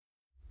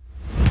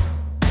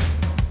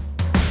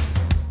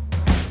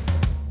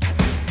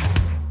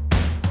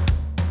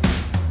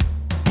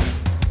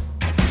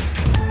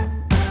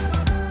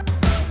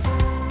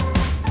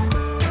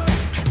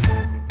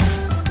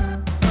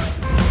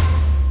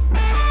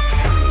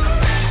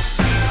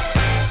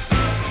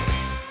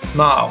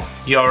Now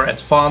you're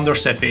at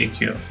Founders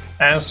FAQ,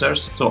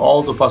 answers to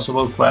all the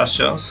possible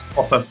questions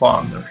of a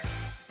founder.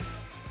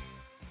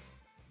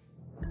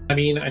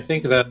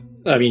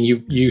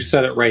 You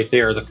said it right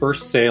there. The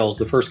first sales,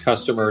 the first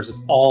customers,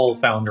 it's all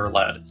founder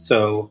led.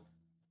 So,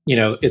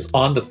 it's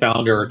on the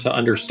founder to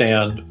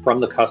understand from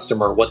the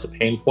customer what the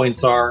pain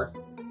points are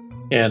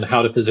and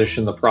how to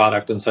position the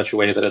product in such a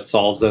way that it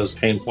solves those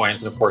pain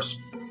points. And of course,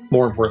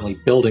 more importantly,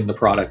 building the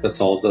product that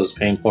solves those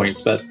pain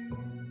points. But,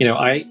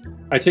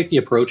 I take the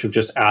approach of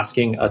just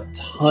asking a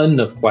ton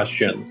of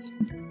questions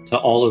to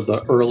all of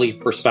the early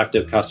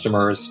prospective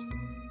customers.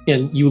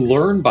 And you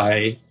learn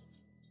by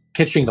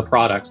pitching the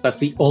product. That's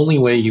the only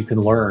way you can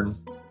learn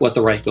what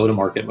the right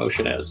go-to-market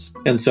motion is.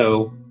 And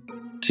so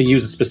to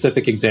use a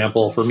specific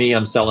example, for me,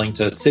 I'm selling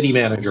to city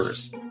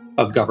managers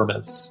of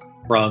governments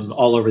from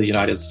all over the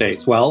United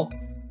States. Well,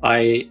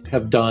 I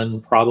have done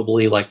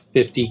probably like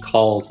 50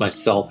 calls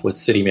myself with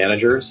city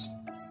managers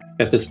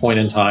at this point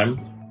in time.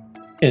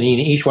 And in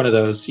each one of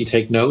those, you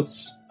take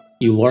notes,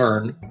 you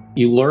learn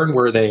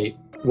where they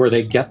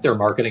get their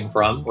marketing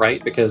from,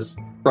 right? Because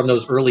from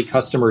those early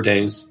customer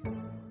days,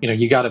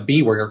 you got to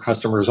be where your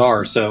customers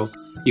are. So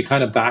you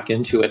kind of back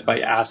into it by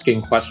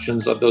asking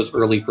questions of those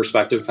early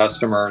prospective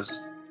customers.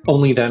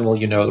 Only then will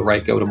you know the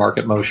right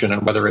go-to-market motion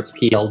and whether it's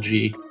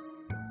PLG.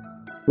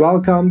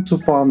 Welcome to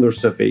Founders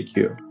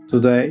FAQ.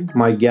 Today,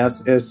 my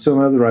guest is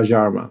Sunil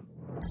Rajaraman.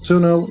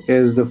 Sunil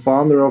is the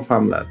founder of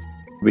Hamlet,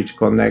 which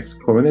connects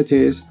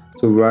communities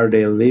to where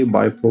they live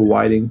by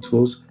providing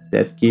tools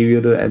that give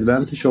you the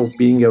advantage of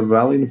being a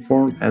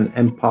well-informed and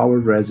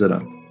empowered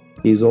resident.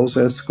 He is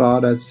also a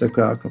scout at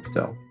Sequoia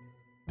Capital.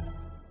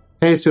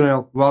 Hey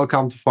Sunil,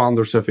 welcome to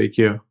Founders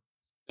FAQ.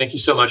 Thank you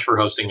so much for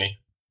hosting me.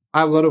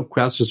 I have a lot of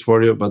questions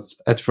for you, but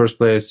at first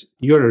place,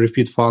 you're a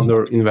repeat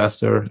founder,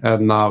 investor,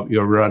 and now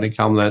you're running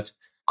Hamlet.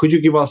 Could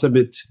you give us a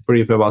bit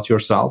brief about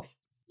yourself?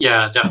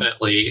 Yeah,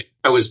 definitely.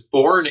 I was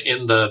born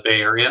in the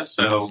Bay Area,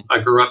 so I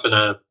grew up in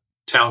a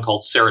town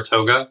called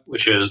Saratoga,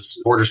 which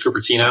is borders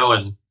Cupertino,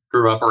 and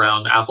grew up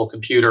around Apple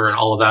Computer and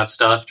all of that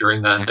stuff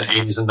during the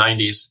 80s and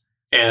 90s.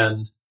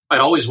 And I'd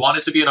always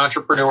wanted to be an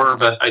entrepreneur,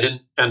 but I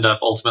didn't end up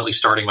ultimately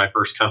starting my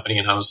first company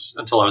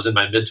until I was in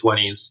my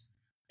mid-20s.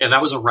 And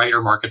that was a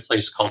writer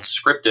marketplace called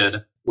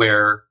Scripted,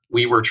 where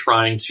we were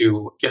trying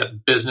to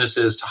get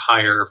businesses to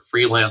hire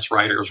freelance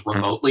writers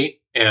remotely.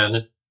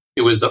 And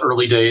it was the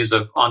early days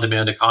of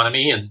on-demand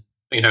economy, and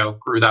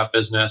grew that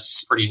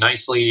business pretty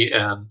nicely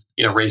and,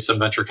 raised some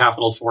venture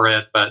capital for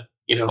it. But,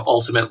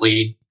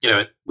 ultimately,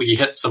 we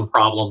hit some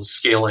problems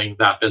scaling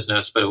that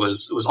business, but it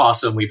was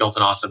awesome. We built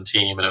an awesome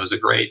team and it was a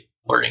great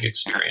learning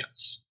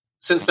experience.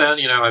 Since then,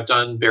 I've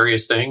done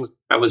various things.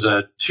 I was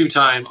a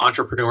 2-time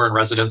entrepreneur in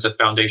residence at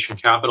Foundation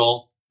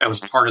Capital. I was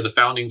part of the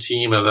founding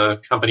team of a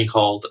company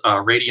called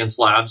Radiance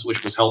Labs,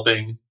 which was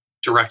helping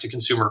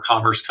direct-to-consumer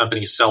commerce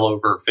companies sell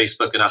over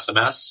Facebook and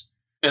SMS.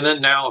 And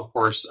then now, of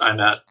course,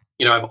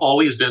 I've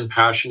always been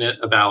passionate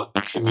about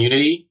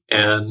community,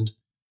 and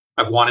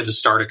I've wanted to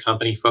start a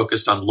company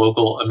focused on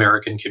local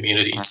American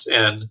communities.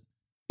 And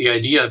the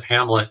idea of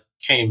Hamlet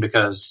came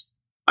because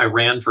I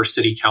ran for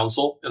city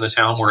council in the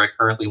town where I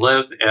currently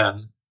live,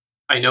 and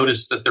I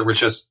noticed that there was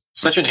just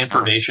such an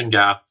information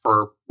gap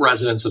for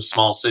residents of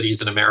small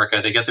cities in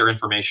America. They get their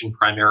information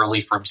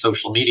primarily from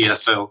social media.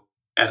 So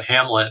at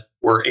Hamlet,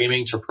 we're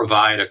aiming to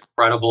provide a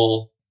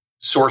credible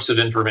source of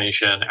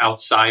information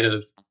outside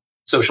of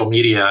social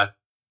media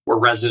where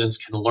residents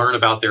can learn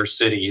about their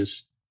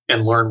cities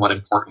and learn what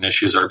important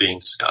issues are being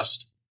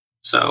discussed.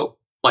 So,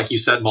 like you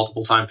said,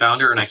 multiple time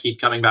founder, and I keep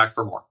coming back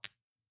for more.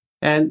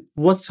 And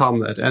what's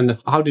Hamlet, and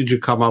how did you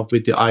come up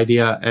with the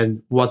idea,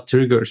 and what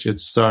triggers you to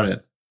start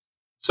it?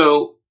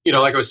 So,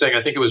 like I was saying,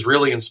 I think it was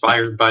really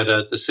inspired by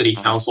the city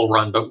council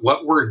run. But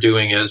what we're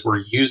doing is we're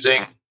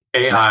using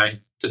AI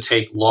to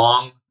take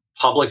long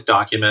public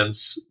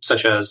documents,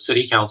 such as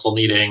city council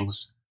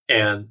meetings,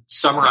 and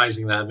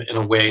summarizing them in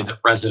a way that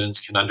residents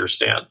can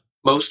understand.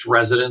 Most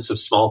residents of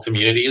small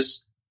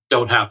communities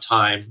don't have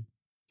time,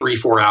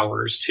 3-4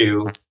 hours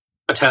to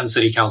attend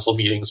city council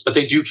meetings, but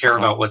they do care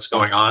about what's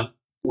going on.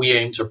 We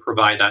aim to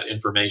provide that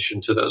information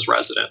to those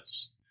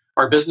residents.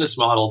 Our business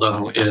model,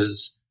 though,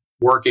 is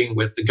working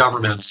with the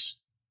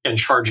governments and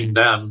charging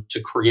them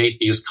to create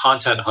these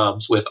content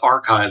hubs with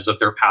archives of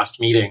their past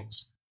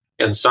meetings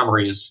and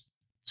summaries,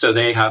 so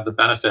they have the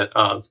benefit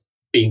of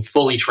being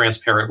fully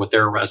transparent with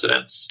their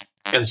residents.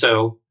 And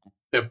so,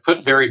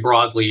 put very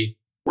broadly,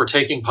 we're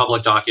taking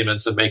public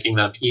documents and making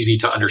them easy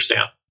to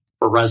understand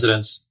for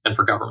residents and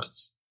for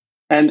governments.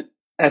 And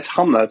at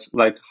Hamlet,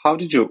 how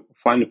did you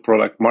find a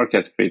product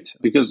market fit?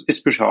 Because it's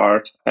pretty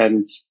hard,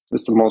 and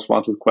it's the most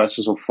wanted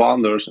questions of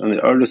founders in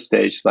the early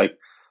stage.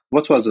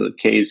 What was the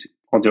case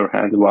on your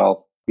hand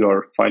while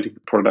you're finding the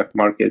product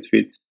market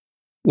fit?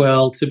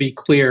 Well, to be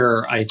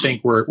clear, I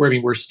think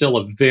we're still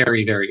a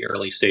very, very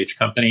early stage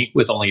company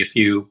with only a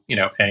few,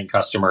 paying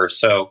customers.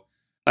 So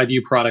I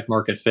view product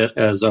market fit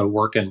as a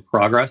work in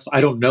progress.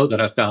 I don't know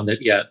that I've found it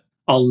yet.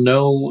 I'll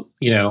know,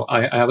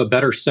 I have a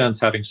better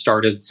sense having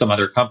started some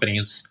other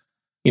companies,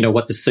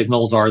 what the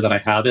signals are that I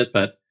have it.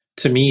 But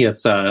to me,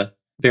 it's a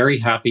very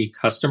happy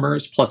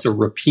customers plus a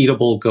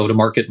repeatable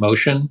go-to-market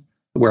motion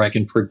where I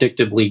can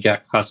predictably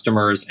get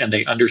customers and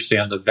they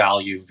understand the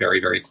value very,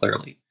 very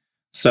clearly.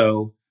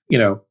 So,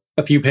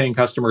 a few paying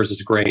customers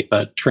is great,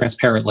 but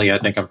transparently, I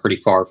think I'm pretty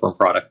far from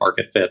product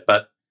market fit.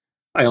 But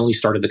I only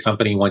started the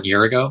company 1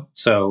 year ago,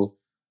 so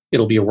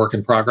it'll be a work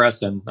in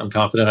progress, and I'm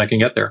confident I can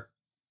get there.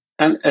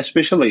 And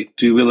especially,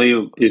 do you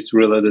believe it's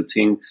really the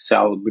thing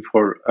sell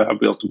before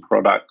build a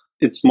product?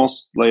 It's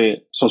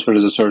mostly software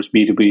as a service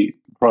B2B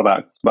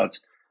products, but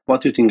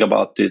what do you think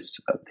about this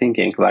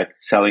thinking, like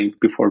selling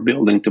before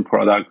building the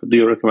product? Do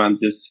you recommend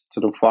this to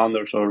the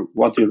founders, or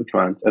what do you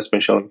recommend,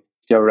 especially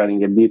if you're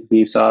running a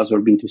B2B SaaS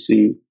or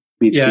B2C,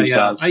 B2C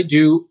SaaS? I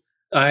do.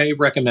 I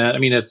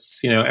recommend,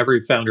 it's,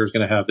 every founder is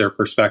going to have their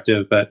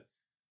perspective, but,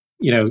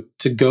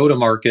 to go to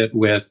market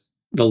with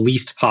the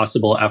least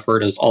possible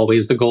effort is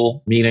always the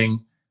goal.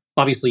 Meaning,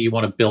 obviously, you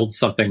want to build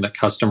something that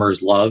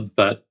customers love,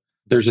 but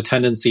there's a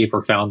tendency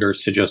for founders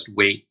to just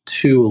wait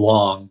too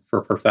long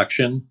for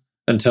perfection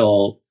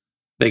until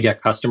they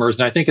get customers.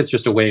 And I think it's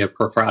just a way of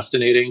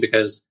procrastinating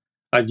because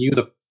I view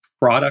the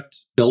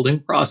product building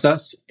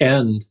process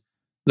and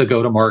the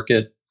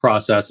go-to-market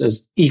process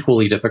as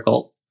equally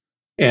difficult.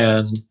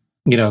 And,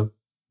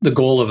 the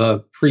goal of a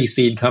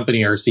pre-seed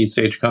company or seed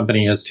stage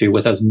company is to,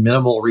 with as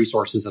minimal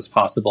resources as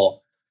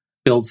possible,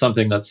 build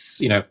something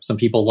that's, some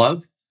people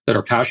love, that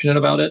are passionate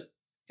about it.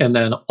 And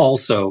then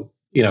also,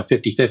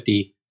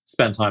 50-50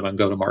 spend time on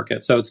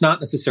go-to-market. So it's not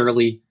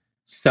necessarily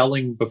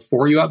selling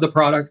before you have the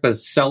product, but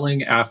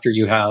selling after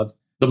you have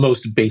the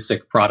most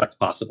basic product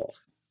possible.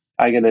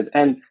 I get it.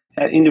 And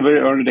in the very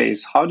early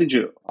days, how did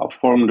you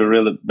form the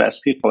really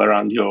best people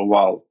around you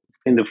while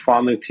in the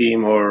founding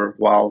team or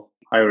while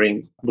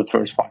hiring the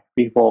first 5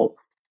 people?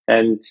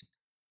 And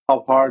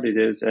how hard it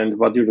is, and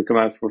what do you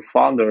recommend for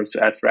founders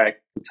to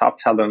attract the top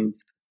talent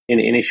in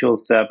the initial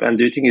step? And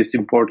do you think it's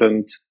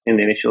important in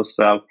the initial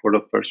step for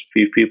the first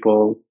few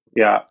people?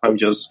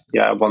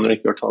 I'm wondering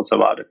your thoughts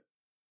about it.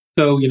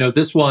 So,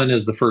 this one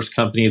is the first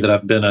company that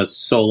I've been a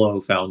solo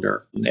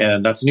founder,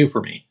 and that's new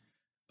for me.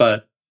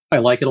 But I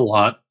like it a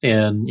lot.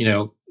 And,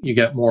 you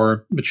get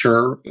more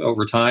mature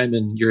over time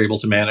and you're able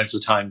to manage the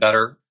time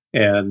better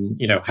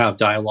and, have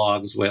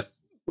dialogues with,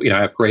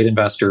 I have great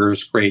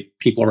investors, great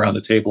people around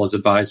the table as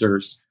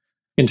advisors.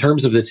 In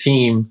terms of the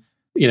team,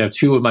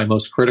 2 of my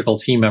most critical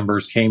team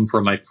members came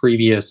from my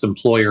previous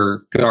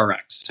employer,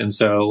 GoodRx. And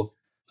so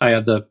I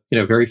had the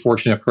very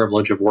fortunate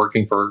privilege of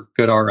working for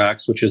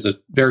GoodRx, which is a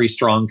very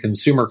strong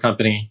consumer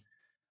company.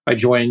 I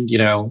joined,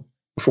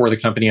 before the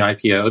company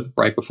IPO'd,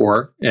 right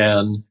before,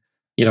 and,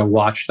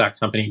 watched that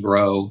company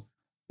grow,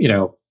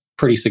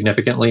 pretty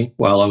significantly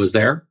while I was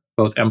there,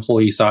 both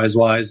employee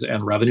size-wise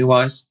and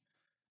revenue-wise.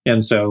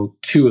 And so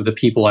 2 of the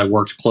people I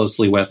worked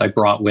closely with, I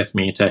brought with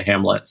me to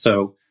Hamlet.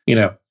 So,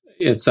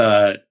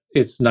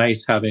 it's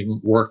nice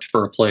having worked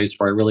for a place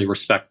where I really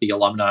respect the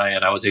alumni,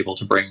 and I was able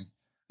to bring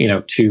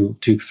two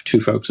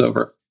folks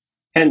over.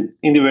 And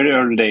in the very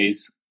early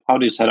days, how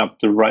do you set up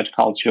the right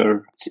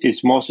culture?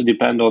 It's mostly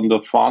depend on the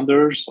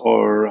founders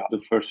or the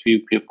first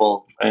few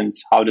people, and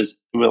how this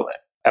will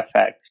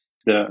affect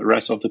the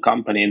rest of the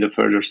company in the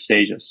further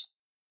stages.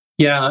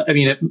 Yeah,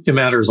 it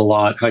matters a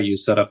lot how you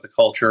set up the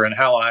culture and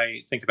how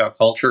I think about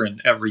culture,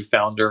 and every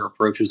founder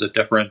approaches it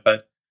different.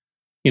 But,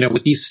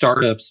 with these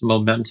startups,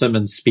 momentum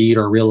and speed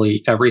are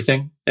really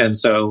everything. And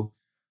so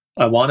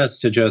I want us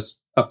to just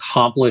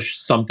accomplish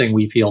something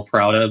we feel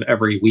proud of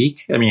every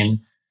week.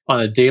 On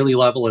a daily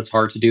level, it's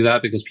hard to do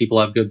that because people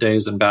have good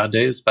days and bad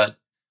days. But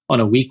on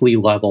a weekly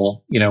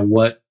level,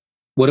 what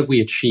have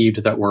we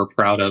achieved that we're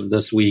proud of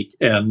this week?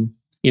 And,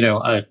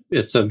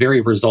 it's a very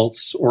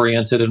results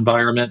oriented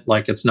environment.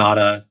 Like, it's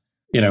not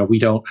we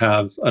don't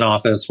have an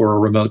office, we're a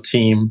remote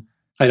team.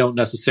 I don't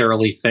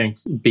necessarily think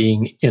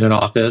being in an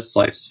office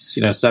like,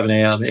 7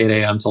 a.m., 8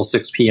 a.m. till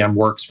 6 p.m.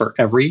 works for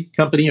every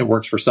company. It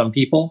works for some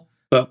people.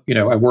 But,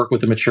 I work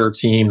with a mature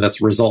team that's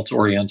results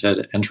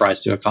oriented and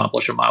tries to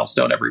accomplish a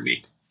milestone every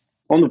week.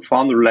 On the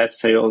founder-led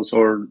sales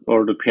or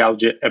the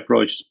PLG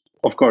approach,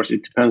 of course,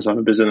 it depends on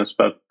the business.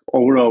 But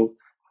overall,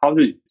 how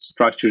do you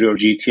structure your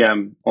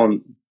GTM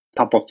on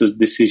top of this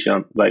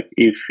decision? Like,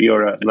 if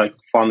you're a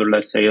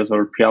founder-led sales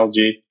or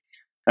PLG,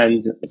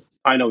 and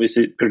I know it's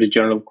a pretty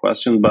general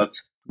question, but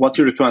what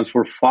do you recommend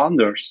for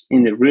founders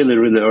in the really,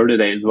 really early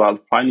days while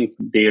finding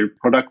their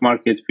product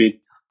market fit?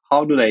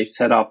 How do they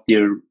set up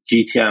their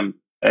GTM,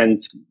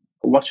 and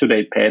what should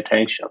they pay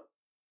attention?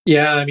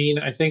 Yeah,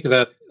 I think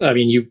that,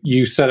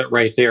 you said it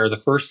right there. The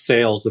first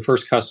sales, the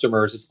first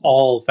customers, it's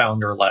all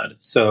founder led.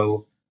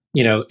 So,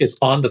 it's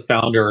on the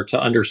founder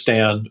to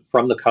understand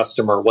from the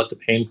customer what the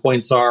pain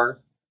points are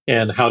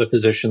and how to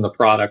position the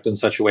product in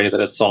such a way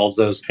that it solves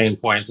those pain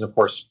points. And of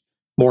course,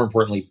 more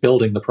importantly,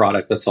 building the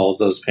product that solves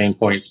those pain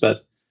points.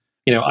 But,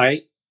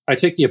 I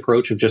take the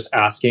approach of just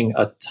asking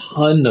a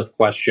ton of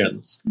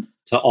questions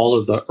to all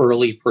of the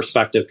early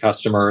prospective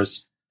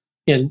customers.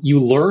 And you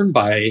learn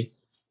by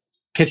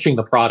pitching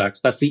the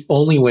product. That's the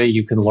only way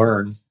you can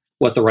learn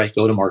what the right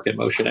go-to-market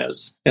motion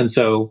is. And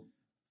so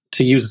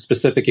to use a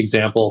specific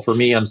example, for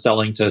me, I'm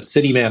selling to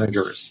city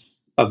managers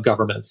of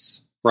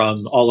governments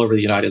from all over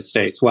the United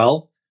States.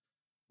 Well,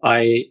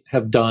 I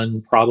have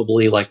done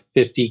probably like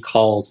 50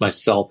 calls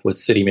myself with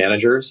city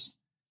managers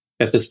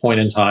at this point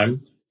in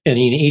time. And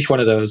in each one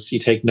of those, you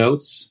take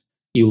notes,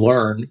 you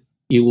learn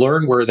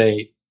where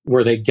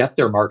they get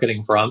their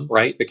marketing from,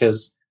 right?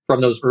 Because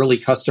from those early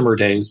customer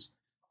days,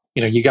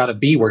 you got to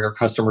be where your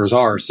customers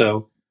are.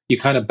 So you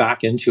kind of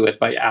back into it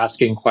by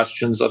asking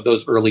questions of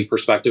those early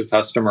prospective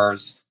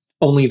customers.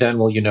 Only then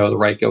will you know the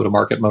right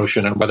go-to-market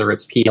motion and whether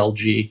it's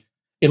PLG.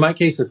 In my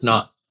case, it's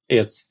not.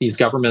 It's these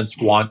governments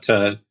want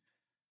to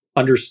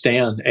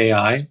understand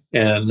AI,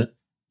 and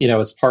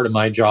it's part of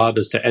my job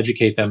is to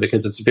educate them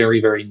because it's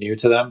very, very new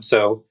to them.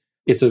 So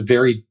it's a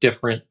very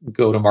different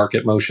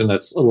go-to-market motion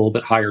that's a little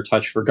bit higher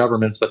touch for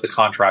governments, but the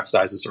contract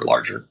sizes are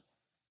larger.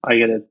 I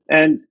get it.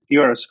 And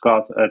you're a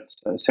Scott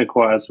at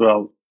Sequoia as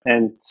well.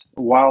 And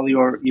while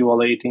you're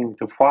evaluating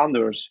the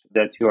founders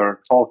that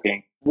you're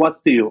talking,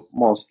 what do you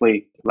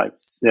mostly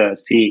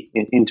see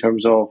in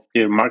terms of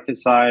their market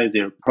size,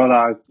 their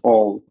product,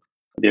 or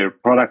their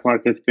product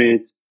market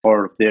fit,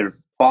 or their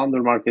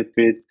founder market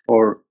fit,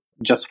 or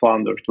just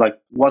founders? Like,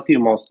 what do you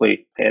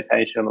mostly pay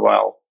attention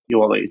while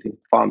evaluating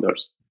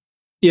founders?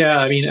 Yeah,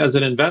 I mean, as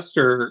an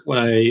investor, when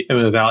I am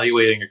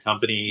evaluating a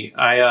company,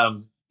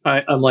 I'm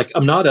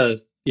not a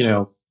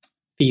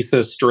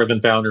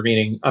thesis-driven founder,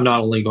 meaning I'm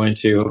not only going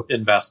to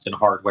invest in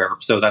hardware.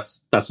 So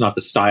that's not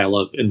the style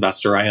of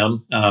investor I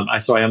am.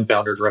 So I am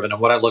founder-driven,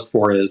 and what I look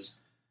for is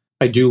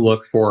I do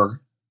look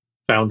for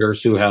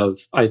founders who have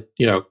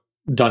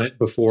done it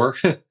before.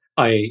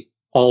 I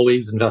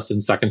always invest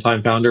in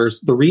second-time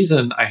founders. The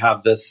reason I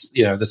have this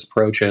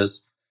approach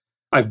is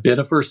I've been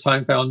a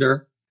first-time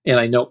founder, and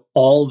I know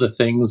all the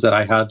things that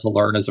I had to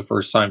learn as a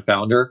first-time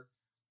founder.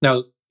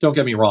 Now, don't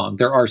get me wrong.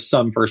 There are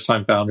some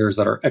first-time founders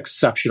that are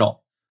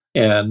exceptional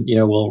and,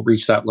 will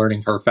reach that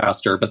learning curve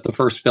faster. But the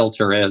first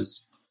filter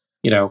is,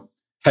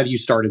 have you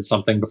started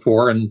something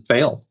before and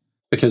failed?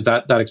 Because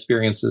that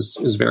experience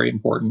is very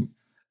important.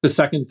 The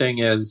second thing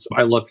is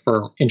I look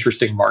for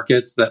interesting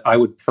markets that I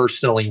would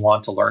personally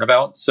want to learn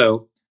about.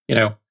 So,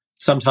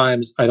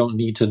 sometimes I don't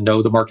need to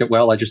know the market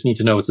well. I just need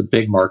to know it's a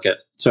big market.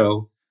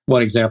 So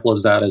one example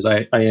of that is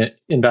I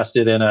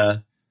invested in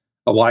a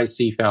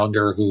YC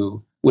founder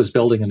who was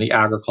building in the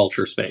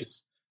agriculture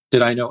space.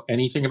 Did I know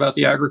anything about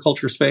the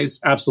agriculture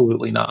space?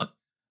 Absolutely not.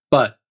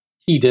 But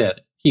he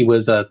did. He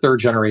was a third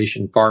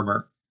generation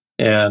farmer.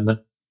 And,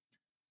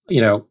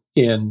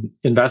 in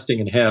investing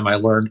in him, I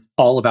learned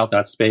all about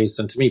that space.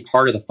 And to me,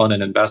 part of the fun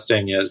in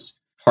investing is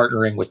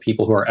partnering with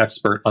people who are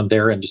expert on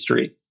their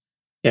industry.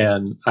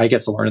 And I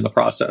get to learn in the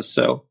process.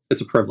 So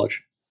it's a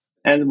privilege.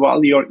 And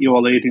while you're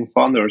evaluating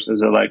founders,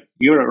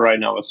 you're right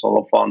now a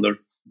solo founder,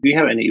 do you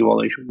have any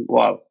evaluation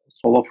while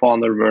solo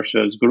founder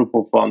versus group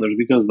of founders?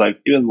 Because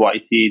even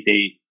YC,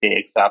 they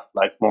accept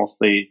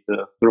mostly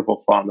the group of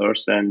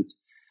founders. And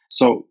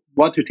so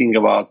what do you think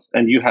about,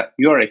 and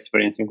you're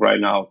experiencing right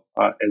now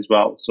as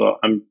well. So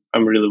I'm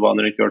really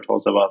wondering your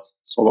thoughts about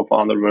solo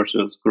founder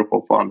versus group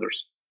of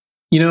founders.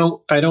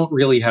 I don't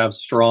really have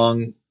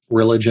strong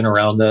religion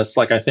around this.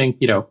 I think,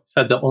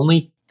 the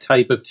only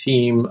type of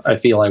team I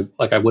feel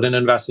I wouldn't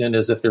invest in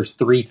is if there's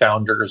 3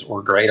 founders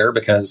or greater,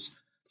 because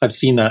I've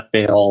seen that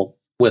fail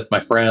with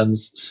my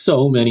friends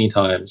so many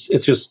times.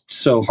 It's just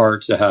so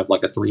hard to have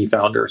a 3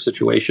 founder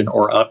situation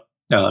or up.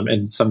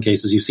 In some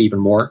cases, you see even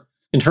more.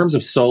 In terms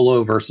of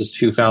solo versus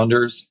 2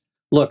 founders,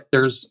 look,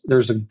 there's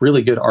a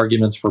really good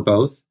arguments for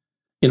both.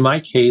 In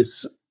my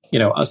case,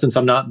 since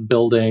I'm not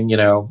building,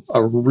 a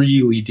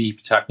really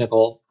deep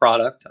technical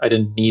product, I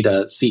didn't need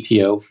a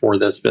CTO for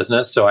this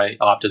business. So I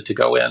opted to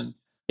go in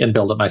and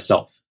build it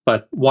myself.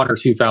 But 1 or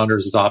 2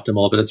 founders is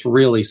optimal, but it's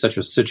really such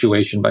a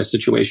situation by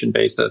situation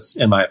basis,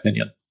 in my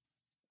opinion.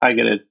 I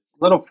get it.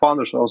 A lot of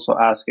founders are also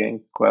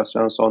asking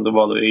questions on the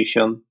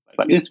valuation.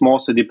 It's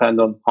mostly depend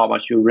on how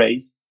much you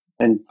raise.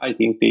 And I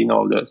think they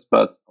know this,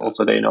 but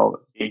also they know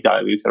they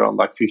dilute around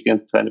 15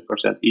 to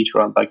 20% each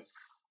round.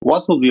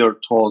 What will be your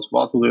thoughts?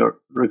 What will be your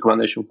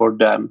recommendation for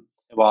them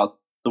about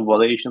the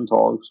valuation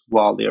talks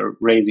while they're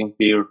raising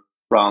their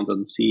round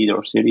on seed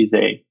or Series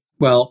A?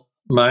 Well,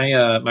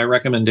 my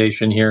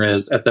recommendation here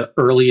is at the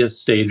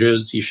earliest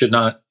stages, you should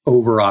not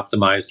over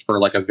optimize for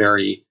a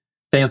very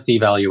fancy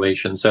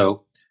valuation.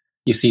 So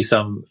you see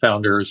some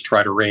founders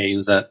try to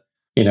raise at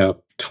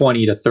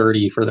 20 to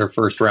 30 for their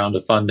first round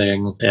of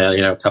funding,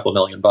 a couple $1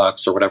 million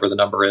or whatever the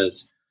number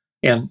is,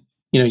 and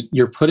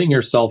you're putting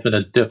yourself in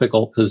a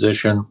difficult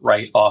position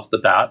right off the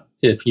bat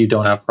if you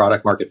don't have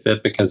product market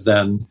fit, because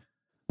then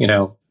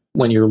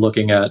when you're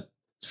looking at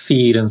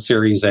seed and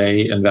Series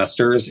A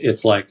investors,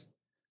 it's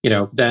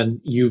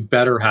then you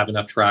better have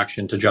enough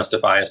traction to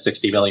justify a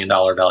 $60 million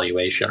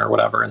valuation or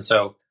whatever. And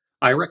so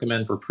I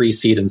recommend for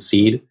pre-seed and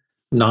seed,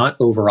 not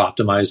over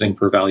optimizing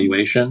for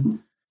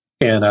valuation,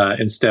 and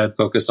instead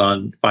focus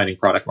on finding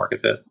product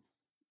market fit.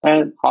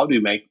 And how do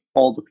you make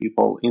all the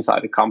people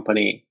inside the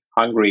company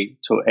hungry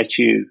to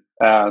achieve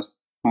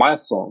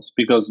milestones?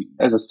 Because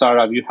as a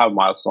startup, you have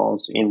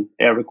milestones in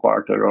every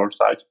quarter or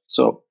such.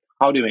 So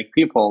how do you make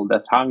people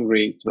that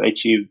hungry to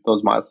achieve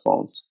those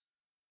milestones?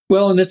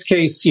 Well, in this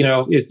case,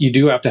 you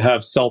do have to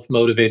have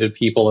self-motivated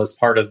people as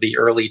part of the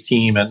early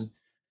team. And,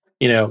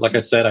 like I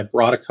said, I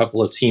brought a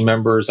couple of team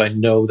members. I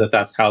know that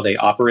that's how they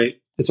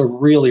operate. It's a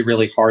really,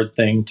 really hard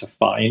thing to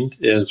find,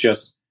 is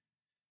just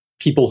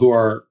people who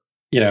are,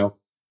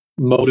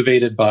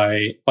 motivated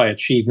by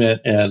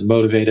achievement and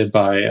motivated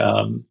by,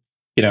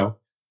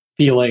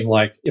 feeling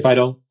like if I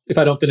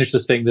don't finish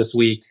this thing this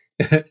week,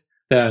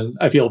 then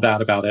I feel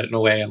bad about it in a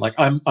way. And like,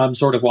 I'm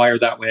sort of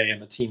wired that way.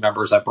 And the team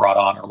members I brought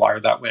on are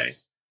wired that way.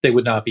 They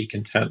would not be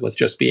content with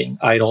just being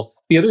idle.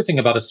 The other thing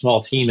about a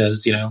small team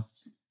is,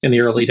 in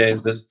the early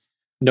days, is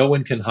no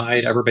one can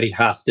hide. Everybody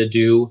has to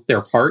do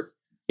their part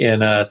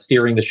in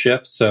steering the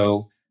ship.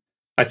 So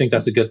I think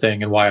that's a good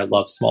thing and why I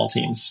love small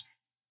teams.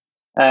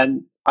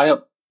 And I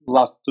have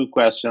last two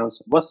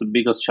questions. What's the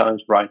biggest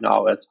challenge right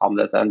now at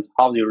Hamlet and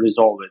how do you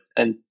resolve it?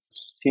 And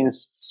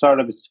since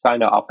startup is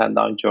kind of up and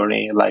down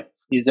journey, like,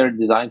 is there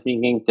design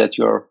thinking that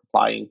you're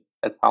applying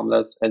at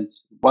Hamlet, and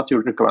what you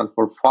recommend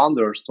for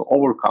founders to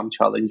overcome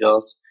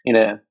challenges in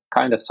a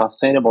kind of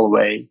sustainable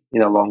way in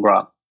the long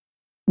run?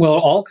 Well,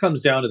 it all comes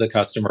down to the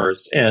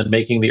customers and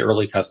making the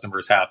early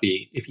customers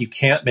happy. If you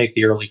can't make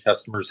the early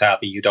customers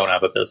happy, you don't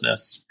have a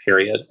business,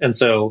 period. And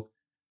so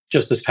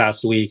just this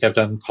past week, I've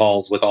done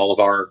calls with all of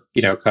our,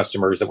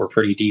 customers that were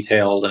pretty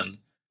detailed and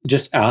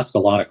just asked a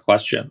lot of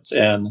questions.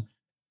 And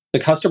the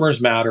customers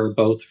matter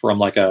both from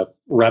like a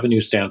revenue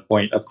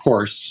standpoint, of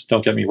course,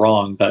 don't get me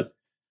wrong, but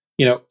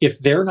if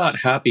they're not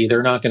happy,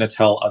 they're not going to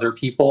tell other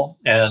people.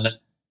 And,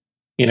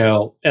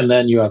 and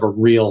then you have a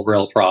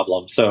real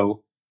problem.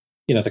 So,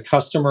 the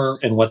customer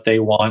and what they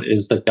want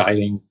is the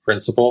guiding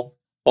principle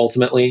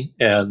ultimately.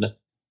 And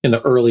in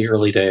the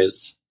early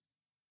days,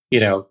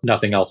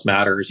 nothing else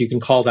matters. You can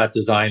call that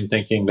design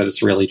thinking, but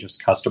it's really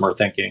just customer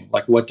thinking.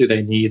 Like, what do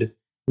they need?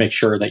 Make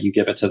sure that you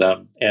give it to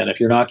them. And if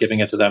you're not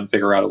giving it to them,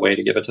 figure out a way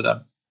to give it to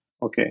them.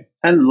 Okay.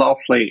 And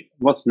lastly,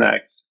 what's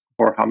next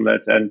for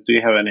Hamlet? And do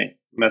you have any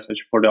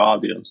message for the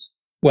audience?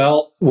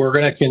 Well, we're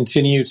going to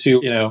continue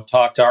to,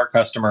 talk to our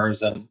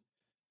customers, and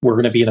we're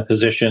going to be in a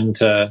position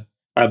to,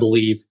 I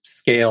believe,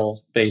 scale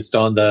based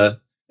on the,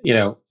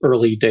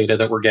 early data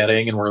that we're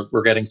getting. And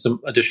we're getting some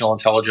additional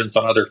intelligence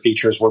on other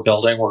features we're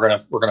building. We're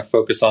going to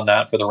focus on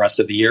that for the rest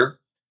of the year.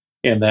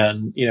 And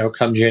then,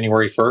 come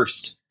January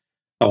 1st,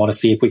 I want to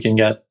see if we can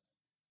get,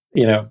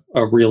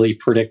 a really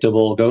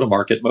predictable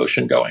go-to-market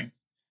motion going.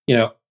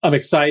 I'm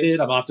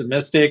excited. I'm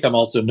optimistic. I'm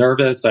also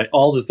nervous.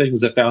 All the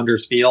things that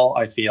founders feel,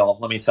 I feel,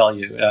 let me tell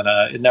you.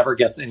 And it never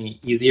gets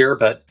any easier.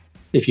 But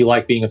if you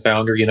like being a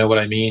founder, you know what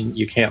I mean?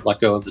 You can't let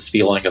go of this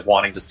feeling of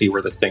wanting to see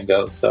where this thing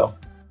goes. So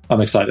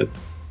I'm excited.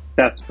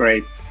 That's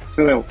great.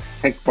 Sunil,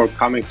 thank you for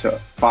coming to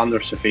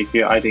Founders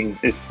FAQ. I think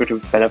it's pretty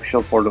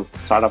beneficial for the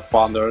startup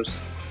founders.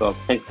 So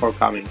thank you for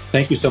coming.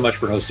 Thank you so much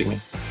for hosting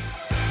me.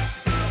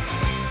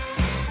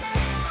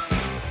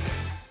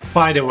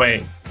 By the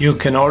way, you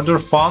can order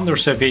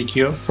Founders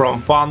FAQ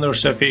from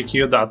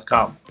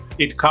foundersfaq.com.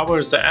 It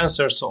covers the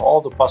answers to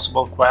all the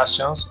possible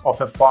questions of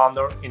a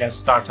founder in a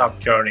startup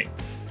journey,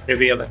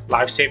 revealing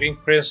life-saving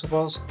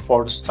principles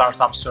for the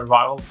startup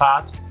survival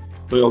path,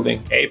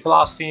 building A+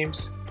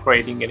 teams,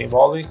 creating an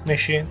evolving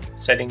machine,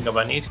 setting up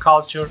a neat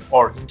culture,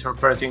 or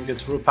interpreting the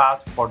true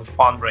path for the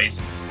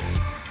fundraising.